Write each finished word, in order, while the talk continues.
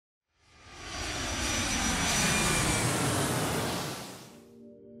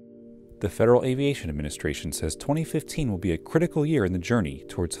The Federal Aviation Administration says 2015 will be a critical year in the journey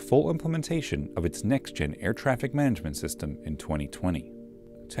towards full implementation of its NextGen air traffic management system in 2020.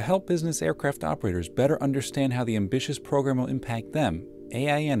 To help business aircraft operators better understand how the ambitious program will impact them,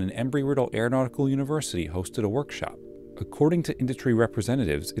 AIN and Embry-Riddle Aeronautical University hosted a workshop. According to industry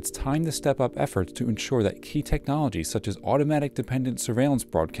representatives, it's time to step up efforts to ensure that key technologies such as automatic dependent surveillance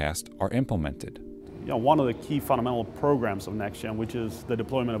broadcast are implemented. One of the key fundamental programs of NextGen, which is the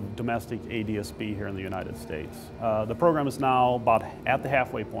deployment of domestic ADS-B here in the United States. The program is now about at the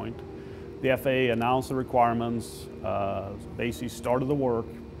halfway point. The FAA announced the requirements, basically started the work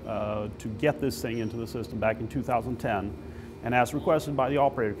to get this thing into the system back in 2010. And as requested by the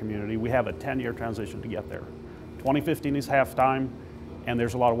operator community, we have a 10-year transition to get there. 2015 is halftime, and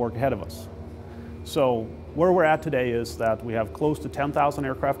there's a lot of work ahead of us. So where we're at today is that we have close to 10,000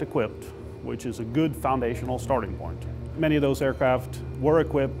 aircraft equipped, which is a good foundational starting point. Many of those aircraft were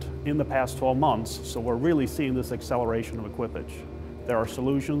equipped in the past 12 months, so we're really seeing this acceleration of equipage. There are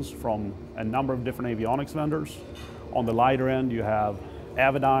solutions from a number of different avionics vendors. On the lighter end, you have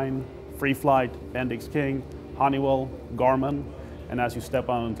Aviation, Free Flight, Bendix King, Honeywell, Garmin, and as you step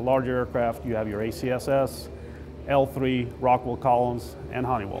on into larger aircraft, you have your ACSS, L3, Rockwell Collins, and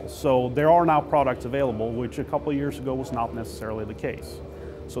Honeywell. So there are now products available, which a couple of years ago was not necessarily the case.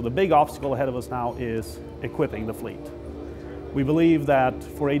 So the big obstacle ahead of us now is equipping the fleet. We believe that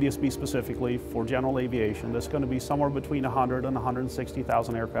for ADS-B specifically, for general aviation, there's going to be somewhere between 100 and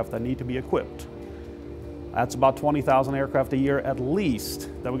 160,000 aircraft that need to be equipped. That's about 20,000 aircraft a year at least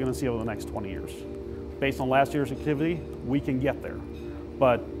that we're going to see over the next 20 years. Based on last year's activity, we can get there.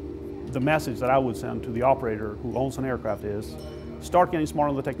 But the message that I would send to the operator who owns an aircraft is, start getting smart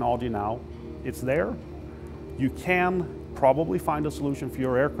on the technology now. It's there. You can probably find a solution for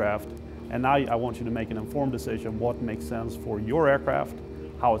your aircraft, and now I want you to make an informed decision what makes sense for your aircraft,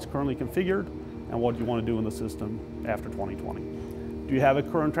 how it's currently configured, and what you want to do in the system after 2020. Do you have a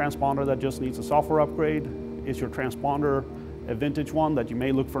current transponder that just needs a software upgrade? Is your transponder a vintage one that you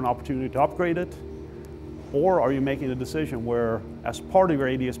may look for an opportunity to upgrade it? Or are you making a decision where, as part of your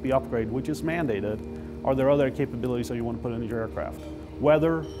ADS-B upgrade, which is mandated, are there other capabilities that you want to put into your aircraft?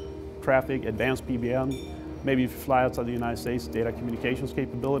 Weather, traffic, advanced PBN, maybe if you fly outside the United States, data communications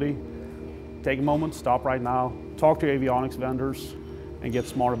capability. Take a moment, stop right now, talk to your avionics vendors, and get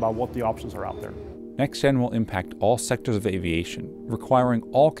smart about what the options are out there. NextGen will impact all sectors of aviation, requiring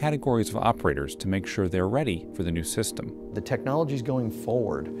all categories of operators to make sure they're ready for the new system. The technologies going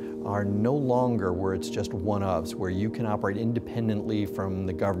forward are no longer where it's just one-ofs, where you can operate independently from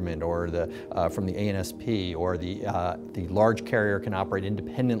the government or from the ANSP, or the large carrier can operate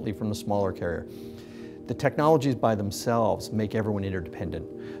independently from the smaller carrier. The technologies by themselves make everyone interdependent.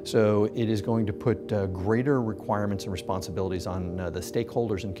 So it is going to put greater requirements and responsibilities on the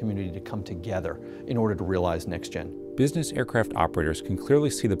stakeholders and community to come together in order to realize NextGen. Business aircraft operators can clearly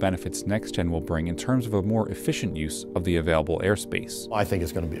see the benefits NextGen will bring in terms of a more efficient use of the available airspace. I think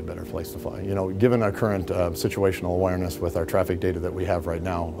it's going to be a better place to fly. Given our current situational awareness with our traffic data that we have right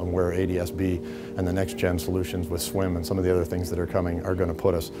now, and where ADS-B and the NextGen solutions with SWIM and some of the other things that are coming are going to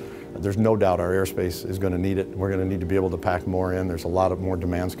put us, there's no doubt our airspace is going to need it. We're going to need to be able to pack more in. There's a lot of more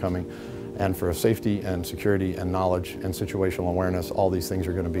demands coming. And for safety and security and knowledge and situational awareness, all these things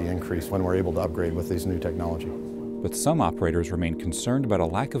are going to be increased when we're able to upgrade with this new technology. But some operators remain concerned about a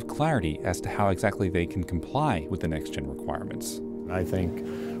lack of clarity as to how exactly they can comply with the NextGen requirements. I think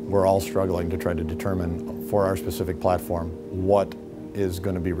we're all struggling to try to determine for our specific platform what is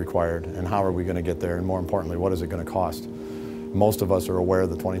going to be required and how are we going to get there, and more importantly, what is it going to cost. Most of us are aware of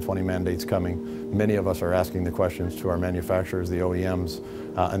the 2020 mandates coming. Many of us are asking the questions to our manufacturers, the OEMs,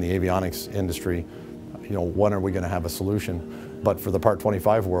 and the avionics industry. When are we going to have a solution? But for the Part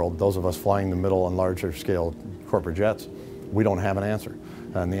 25 world, those of us flying the middle and larger scale corporate jets, we don't have an answer.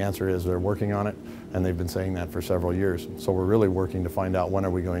 And the answer is they're working on it, and they've been saying that for several years. So we're really working to find out when are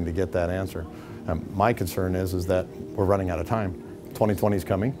we going to get that answer. My concern is that we're running out of time. 2020 is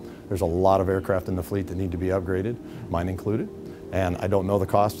coming. There's a lot of aircraft in the fleet that need to be upgraded, mine included. And I don't know the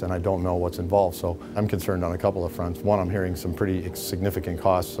costs, and I don't know what's involved. So I'm concerned on a couple of fronts. One, I'm hearing some pretty significant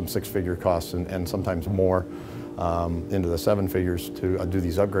costs, some six-figure costs, and sometimes more into the seven figures to do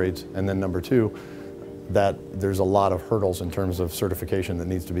these upgrades. And then number two, that there's a lot of hurdles in terms of certification that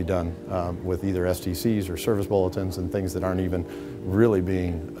needs to be done with either STCs or service bulletins and things that aren't even really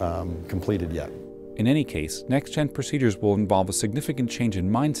being completed yet. In any case, NextGen procedures will involve a significant change in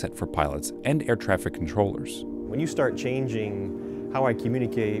mindset for pilots and air traffic controllers. When you start changing how I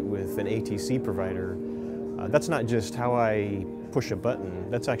communicate with an ATC provider, that's not just how I push a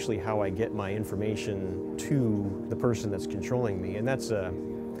button, that's actually how I get my information to the person that's controlling me. And that's a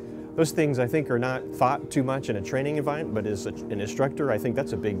Those things I think are not thought too much in a training environment, but as an instructor, I think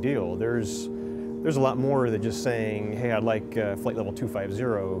that's a big deal. There's a lot more than just saying, hey, I'd like flight level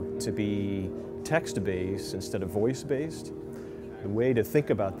 250 to be text-based instead of voice-based. The way to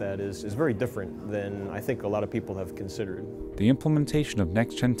think about that is very different than I think a lot of people have considered. The implementation of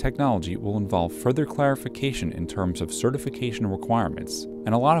NextGen technology will involve further clarification in terms of certification requirements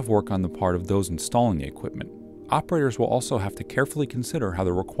and a lot of work on the part of those installing the equipment. Operators will also have to carefully consider how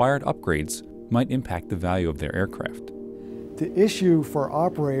the required upgrades might impact the value of their aircraft. The issue for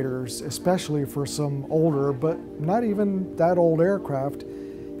operators, especially for some older, but not even that old aircraft,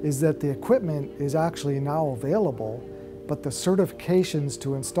 is that the equipment is actually now available, but the certifications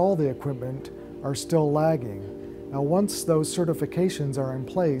to install the equipment are still lagging. Now, once those certifications are in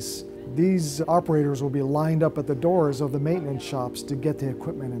place, these operators will be lined up at the doors of the maintenance shops to get the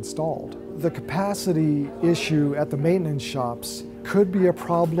equipment installed. The capacity issue at the maintenance shops could be a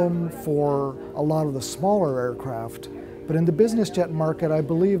problem for a lot of the smaller aircraft, but in the business jet market, I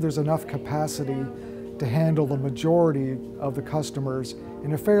believe there's enough capacity to handle the majority of the customers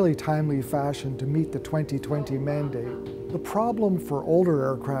in a fairly timely fashion to meet the 2020 mandate. The problem for older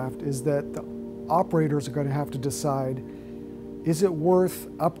aircraft is that the operators are going to have to decide, is it worth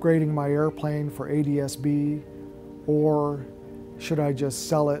upgrading my airplane for ADS-B, or should I just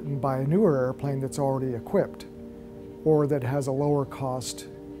sell it and buy a newer airplane that's already equipped, or that has a lower cost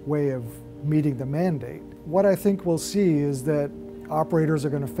way of meeting the mandate? What I think we'll see is that operators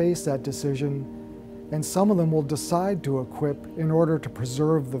are going to face that decision, and some of them will decide to equip in order to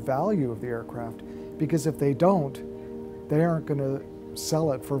preserve the value of the aircraft, because if they don't, they aren't going to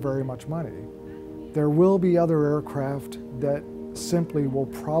sell it for very much money. There will be other aircraft that simply will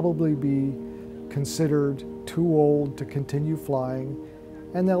probably be considered too old to continue flying,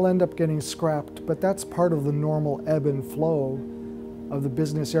 and they'll end up getting scrapped, but that's part of the normal ebb and flow of the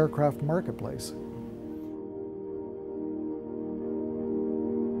business aircraft marketplace.